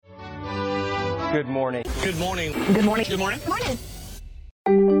Good morning. Good morning. Good morning. Good morning. Morning.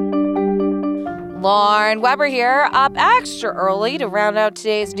 Lauren Weber here, up extra early to round out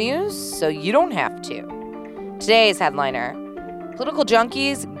today's news so you don't have to. Today's headliner: political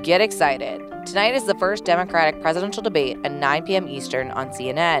junkies, get excited. Tonight is the first Democratic presidential debate at 9 p.m. Eastern on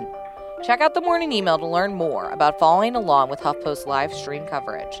CNN. Check out the morning email to learn more about following along with HuffPost live stream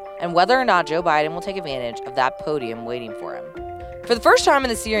coverage and whether or not Joe Biden will take advantage of that podium waiting for him. For the first time in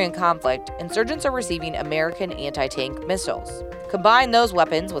the Syrian conflict, insurgents are receiving American anti-tank missiles. Combine those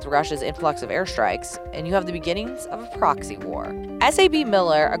weapons with Russia's influx of airstrikes, and you have the beginnings of a proxy war. SAB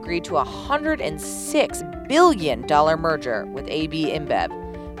Miller agreed to a $106 billion merger with AB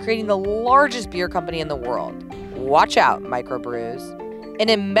InBev, creating the largest beer company in the world. Watch out, microbrews. And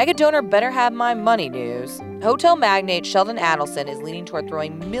in mega donor better have my money news, hotel magnate Sheldon Adelson is leaning toward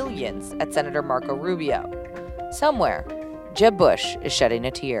throwing millions at Senator Marco Rubio. Somewhere, Jeb Bush is shedding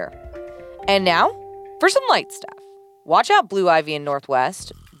a tear. And now, for some light stuff. Watch out, Blue Ivy and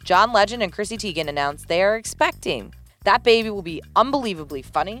Northwest. John Legend and Chrissy Teigen announced they are expecting that baby will be unbelievably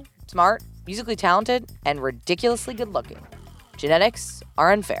funny, smart, musically talented, and ridiculously good-looking. Genetics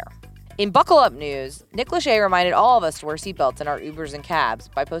are unfair. In Buckle Up news, Nick Lachey reminded all of us to wear seatbelts in our Ubers and cabs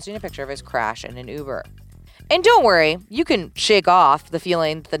by posting a picture of his crash in an Uber. And don't worry, you can shake off the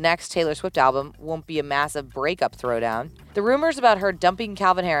feeling that the next Taylor Swift album won't be a massive breakup throwdown. The rumors about her dumping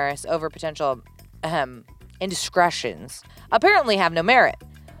Calvin Harris over potential, indiscretions apparently have no merit.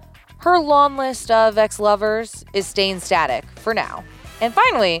 Her long list of ex-lovers is staying static for now. And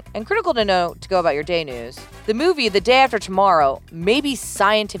finally, and critical to note to go about your day news, the movie The Day After Tomorrow may be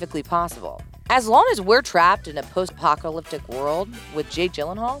scientifically possible. As long as we're trapped in a post-apocalyptic world with Jake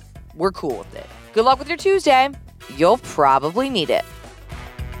Gyllenhaal, we're cool with it. Good luck with your Tuesday. You'll probably need it.